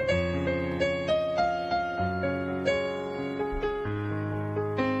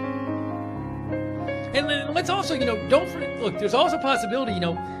 And then let's also, look, there's also a possibility,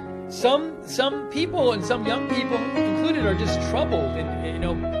 some people and some young people included are just troubled. And,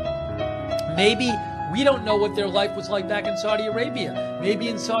 maybe we don't know what their life was like back in Saudi Arabia. Maybe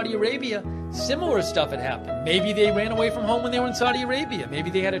in Saudi Arabia, similar stuff had happened. Maybe they ran away from home when they were in Saudi Arabia. Maybe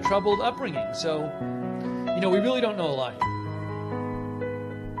they had a troubled upbringing. So, we really don't know a lot.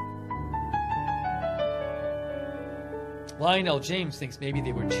 Lionel James thinks maybe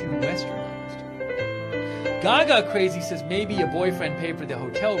they were too westernized. Gaga Crazy says maybe a boyfriend paid for the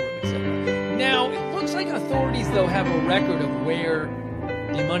hotel room, etc. Now, it looks like authorities, though, have a record of where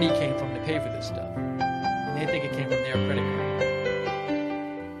the money came from to pay for this stuff. And they think it came from their credit card.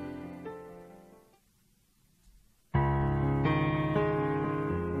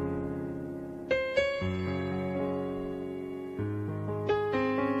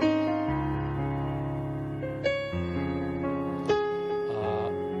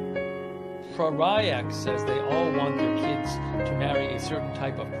 Ryak says they all want their kids to marry a certain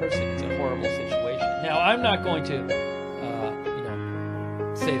type of person. It's a horrible situation. Now, I'm not going to,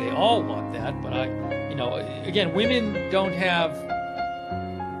 say they all want that, but again, women don't have,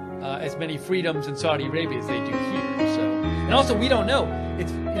 as many freedoms in Saudi Arabia as they do here. So, and also we don't know.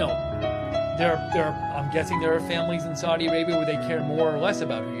 It's I'm guessing there are families in Saudi Arabia where they care more or less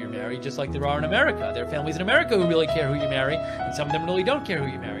about who you marry, just like there are in America. There are families in America who really care who you marry, and some of them really don't care who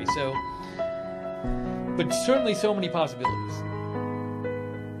you marry. So, but certainly so many possibilities.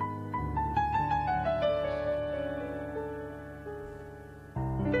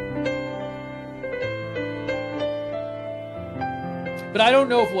 But I don't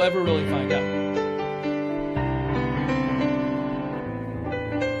know if we'll ever really find out.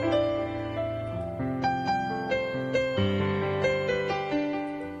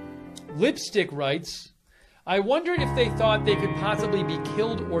 Lipstick writes, I wondered if they thought they could possibly be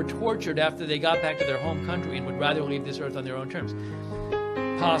killed or tortured after they got back to their home country and would rather leave this earth on their own terms.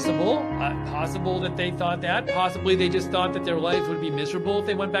 Possible. Possible that they thought that. Possibly they just thought that their lives would be miserable if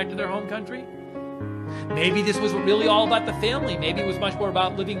they went back to their home country. Maybe this was really all about the family. Maybe it was much more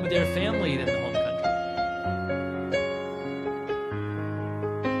about living with their family than the home country.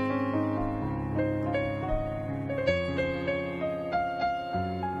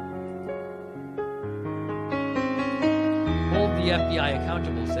 Hold the FBI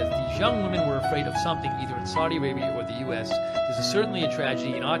accountable says these young women were afraid of something either in Saudi Arabia or the U.S. This is certainly a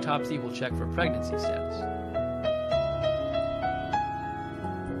tragedy. An autopsy will check for pregnancy status.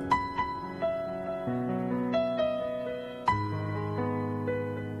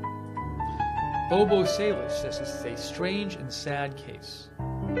 Bobo Salish says this is a strange and sad case.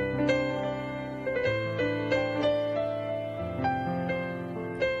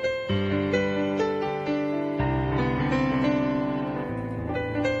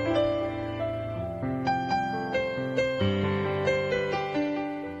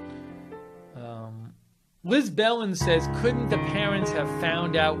 Liz Bellin says, couldn't the parents have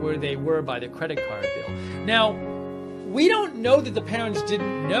found out where they were by the credit card bill? Now, we don't know that the parents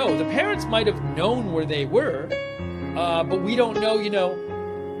didn't know. The parents might have known where they were, but we don't know,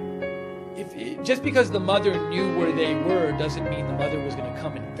 just because the mother knew where they were doesn't mean the mother was going to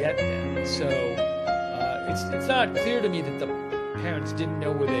come and get them. So it's not clear to me that the parents didn't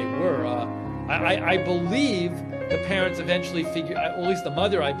know where they were. I believe the parents eventually figured, at least the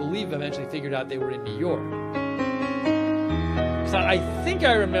mother, I believe, eventually figured out they were in New York. So I think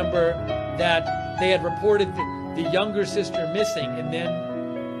I remember that they had reported the younger sister missing, and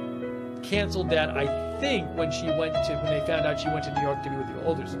then canceled that, I think, when they found out she went to New York to be with the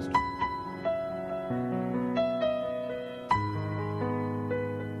older sister.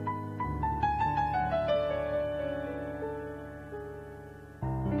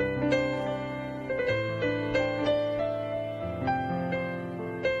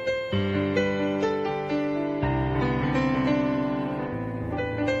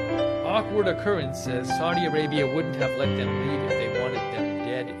 Occurrence says Saudi Arabia wouldn't have let them leave if they wanted them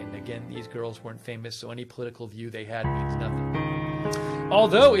dead, and again, these girls weren't famous, so any political view they had means nothing.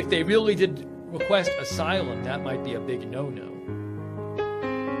 Although, if they really did request asylum, that might be a big no-no.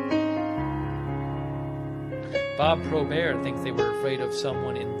 Bob Probert thinks they were afraid of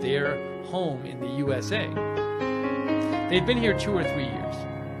someone in their home in the USA. They've been here 2 or 3 years.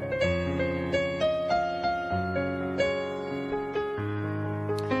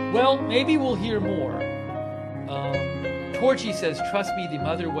 Well, maybe we'll hear more. Torchy says, trust me, the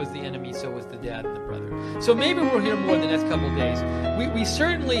mother was the enemy, so was the dad and the brother. So maybe we'll hear more in the next couple of days. We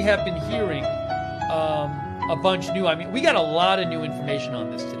certainly have been hearing a bunch new. I mean, we got a lot of new information on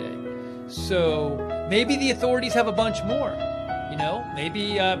this today. So maybe the authorities have a bunch more.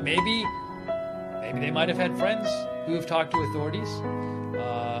 Maybe they might have had friends who have talked to authorities.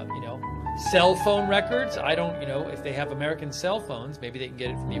 Cell phone records. I don't, if they have American cell phones, maybe they can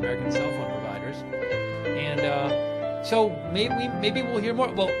get it from the American cell phone providers. And so maybe we'll hear more.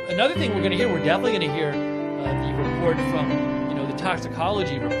 Well, another thing we're going to hear, we're definitely going to hear the report from, the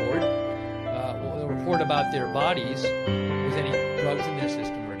toxicology report, the report about their bodies, if there's any drugs in their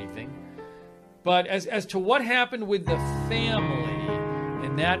system or anything. But as to what happened with the family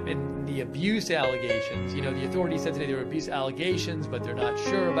and the abuse allegations, the authorities said today there were abuse allegations, but they're not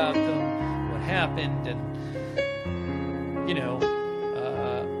sure about them, what happened, and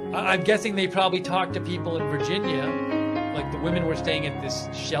I'm guessing they probably talked to people in Virginia, like the women were staying at this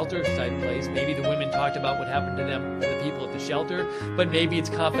shelter type place. Maybe the women talked about what happened to them, to the people at the shelter, but maybe it's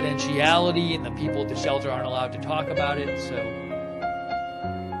confidentiality and the people at the shelter aren't allowed to talk about it, so.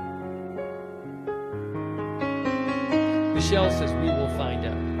 Michelle says, we will find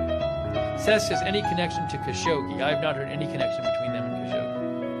out. Seth says, any connection to Khashoggi? I have not heard any connection between them and Khashoggi.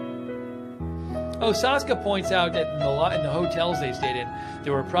 Oh, Saska points out that in the hotels they stayed in,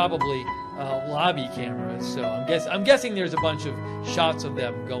 there were probably lobby cameras. So I'm guessing there's a bunch of shots of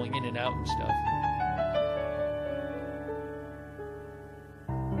them going in and out and stuff.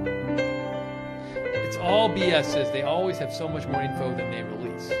 It's all BS, says they always have so much more info than they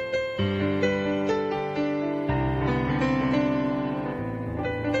release.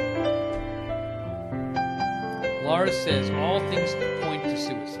 Lars says all things point to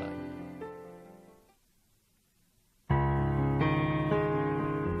suicide.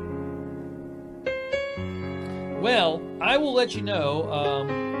 Well, I will let you know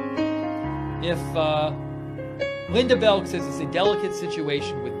if Linda Belk says it's a delicate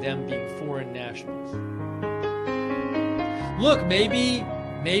situation with them being foreign nationals. Look, maybe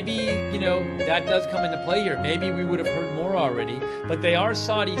that does come into play here. Maybe we would have heard more already, but they are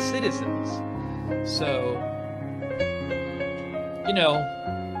Saudi citizens. So,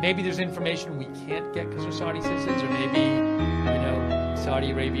 maybe there's information we can't get because they're Saudi citizens, or maybe,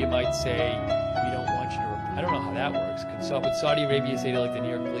 Saudi Arabia might say, we don't want you to. I don't know how that works. Would Saudi Arabia say to the New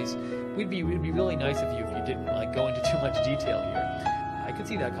York police, it'd be really nice of you if you didn't go into too much detail here. I could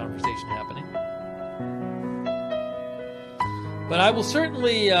see that conversation happening. But I will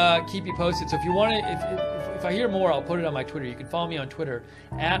certainly keep you posted. So if you want to, if I hear more, I'll put it on my Twitter. You can follow me on Twitter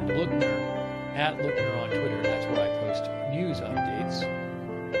 @Lookner on Twitter. That's where I post news updates.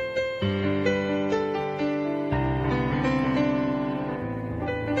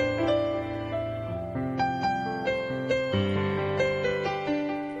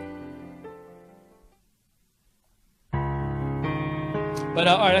 But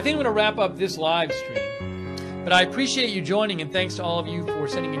all right, I think I'm going to wrap up this live stream. But I appreciate you joining, and thanks to all of you for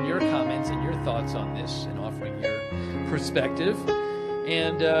sending in your comments and your thoughts on this and offering your perspective.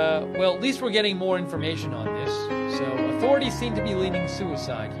 And, well, at least we're getting more information on this. So authorities seem to be leaning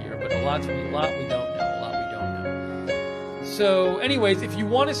suicide here, but a lot we don't know. So anyways, if you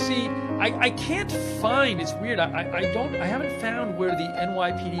want to see, I can't find, it's weird, I haven't found where the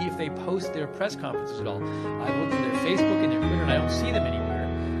NYPD, if they post their press conferences at all. I've looked at their Facebook and their Twitter, and I don't see them anywhere.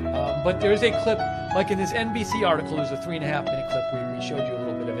 But there's a clip, like in this NBC article, there's a 3.5-minute clip where we showed you a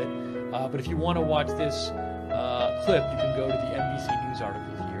little bit of it. But if you want to watch this clip, you can go to the NBC News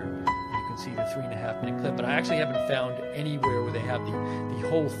article here. You can see the 3.5-minute clip. But I actually haven't found anywhere where they have the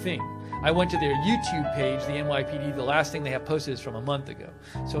whole thing. I went to their YouTube page, the NYPD. The last thing they have posted is from a month ago.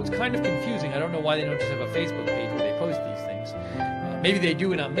 So it's kind of confusing. I don't know why they don't just have a Facebook page where they post these things. Maybe they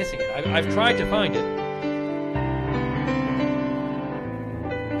do and I'm missing it. I've tried to find it.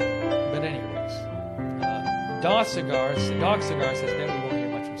 But anyways, Doc Cigar says that we won't hear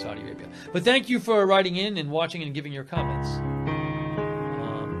much from Saudi Arabia. But thank you for writing in and watching and giving your comments.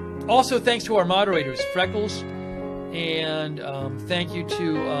 Also, thanks to our moderators, Freckles, and thank you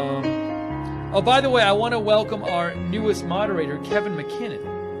to... oh, by the way, I want to welcome our newest moderator, Kevin McKinnon.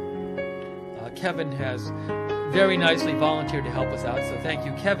 Kevin has very nicely volunteered to help us out, so thank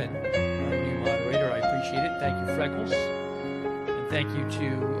you, Kevin, our new moderator. I appreciate it. Thank you, Freckles. And thank you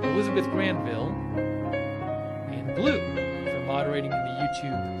to Elizabeth Granville and Blue for moderating in the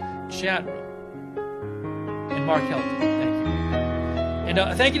YouTube chat room. And Mark Helton, thank you. And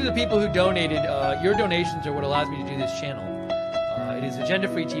thank you to the people who donated. Your donations are what allows me to do this channel. It is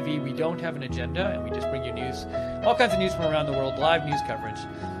agenda-free TV. We don't have an agenda, and we just bring you news, all kinds of news from around the world, live news coverage.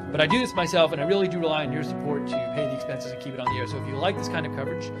 But I do this myself, and I really do rely on your support to pay the expenses and keep it on the air. So if you like this kind of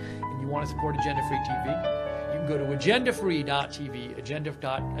coverage and you want to support agenda-free TV, you can go to agendafree.tv,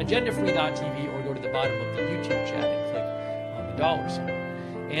 agendafree.tv, or go to the bottom of the YouTube chat and click on the dollar sign.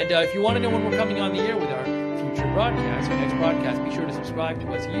 And if you want to know when we're coming on the air with our future broadcast, our next broadcast, be sure to subscribe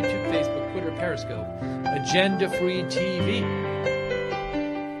to us, YouTube, Facebook, Twitter, Periscope, Agenda Free TV.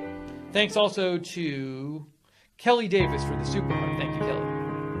 Thanks also to Kelly Davis for the Super Heart. Thank you, Kelly.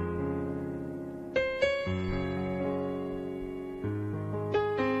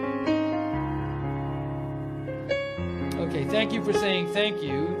 Okay, thank you for saying thank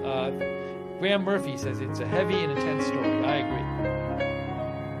you. Graham Murphy says it's a heavy and intense story. I agree.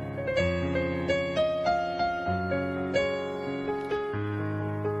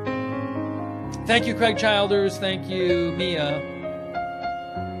 Thank you, Craig Childers. Thank you, Mia.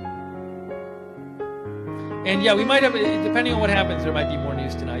 And yeah, we might have, depending on what happens, there might be more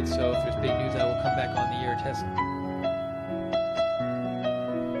news tonight. So if there's big news, I will come back on the air testing.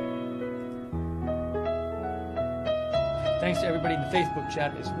 Thanks to everybody in the Facebook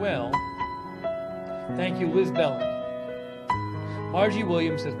chat as well. Thank you, Liz Bellin. R.G.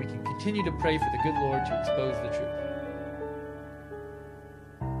 Williams says we can continue to pray for the good Lord to expose the truth.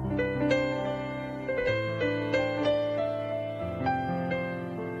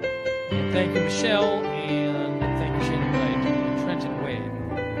 And thank you, Michelle, and thank you, Shane Knight, and Trenton Wade.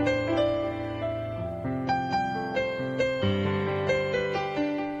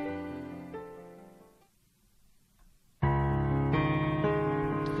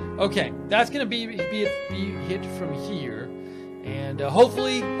 Okay, that's going to be hit from here, and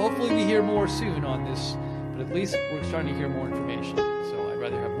hopefully we hear more soon on this. But at least we're starting to hear more information. So I'd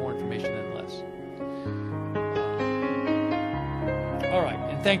rather have more information than less. All right,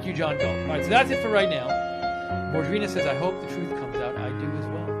 and thank you, John Bell. All right, so that's it for right now. Mordrina says, "I hope the truth comes out." I do as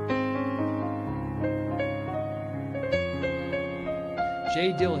well.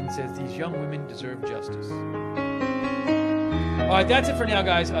 Jay Dillon says, "These young women deserve justice." All right, that's it for now,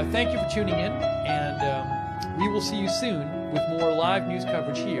 guys. Thank you for tuning in, and we will see you soon with more live news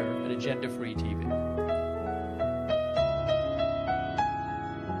coverage here at Agenda Free TV.